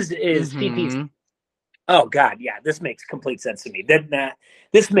as soon as CP's, oh god, yeah, this makes complete sense to me.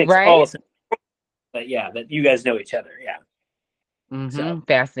 This makes all sense. But yeah, that you guys know each other, yeah. So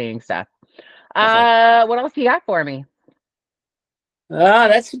fascinating stuff. What else you got for me?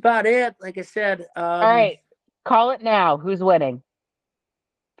 That's about it. Like I said, all right, call it now. Who's winning?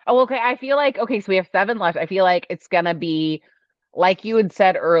 Oh, okay. I feel like so we have 7 left. I feel like it's gonna be like you had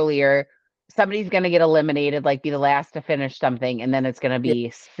said earlier. Somebody's gonna get eliminated, like be the last to finish something, and then it's gonna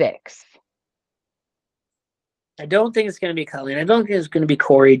be 6. I don't think it's gonna be Colleen. I don't think it's gonna be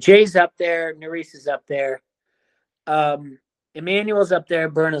Corey. Jay's up there. Nerys is up there. Emmanuel's up there.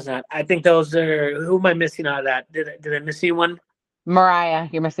 Bern is not. I think those are. Who am I missing out of that? Did I miss anyone? Mariah.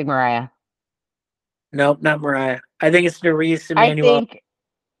 You're missing Mariah. Nope, not Mariah. I think it's Nerys, Emmanuel. I think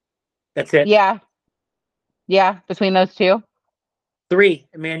that's it. Yeah. Yeah, between those 2. 3.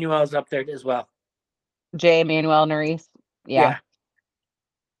 Emmanuel's up there as well. Jay, Emmanuel, Nerys. Yeah.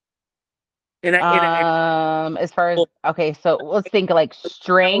 And as far as so let's think like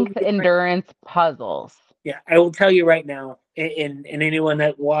strength, endurance, puzzles. Yeah, I will tell you right now, and anyone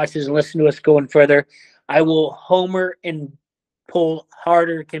that watches and listens to us going further, I will homer and pull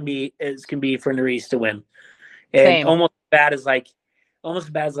harder can be for Nerys to win. And Same. almost as bad as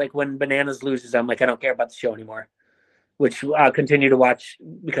like when Bananas loses, I'm like, I don't care about the show anymore. Which I'll continue to watch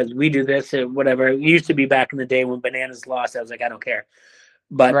because we do this or whatever. It used to be back in the day when Bananas lost, I was like, I don't care.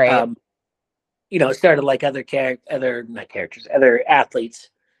 But it started like other athletes,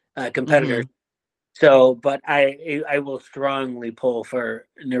 competitors. So, but I will strongly pull for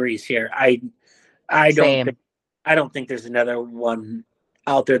Nerys here. I don't think there's another one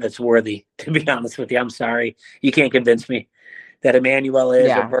out there that's worthy, to be honest with you. I'm sorry. You can't convince me that Emmanuel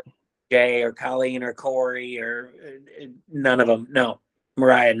is or Jay or Colleen or Corey or none of them. No.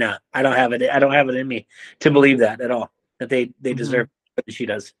 Mariah, no. I don't have it in me to believe that at all. That they deserve what she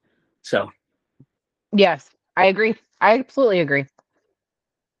does. So yes, I agree. I absolutely agree.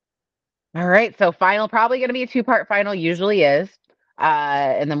 All right, so final, probably going to be a 2-part final, usually is.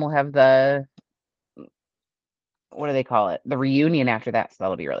 And then we'll have the, what do they call it? The reunion after that, so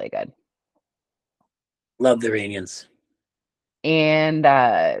that'll be really good. Love the reunions. And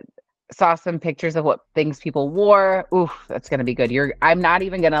saw some pictures of what things people wore. Oof, that's going to be good. I'm not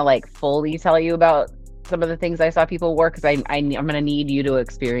even going to like fully tell you about some of the things I saw people wore because I'm going to need you to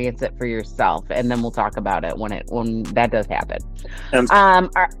experience it for yourself, and then we'll talk about it when that does happen.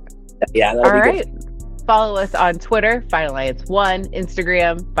 Yeah. All right. Good. Follow us on Twitter, Final Alliance 1,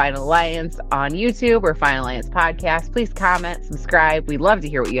 Instagram, Final Alliance on YouTube, or Final Alliance Podcast. Please comment, subscribe. We'd love to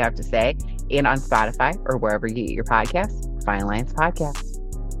hear what you have to say. And on Spotify or wherever you get your podcasts, Final Alliance Podcast.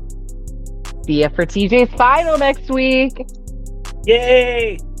 See ya for TJ's final next week.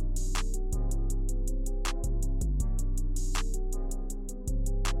 Yay!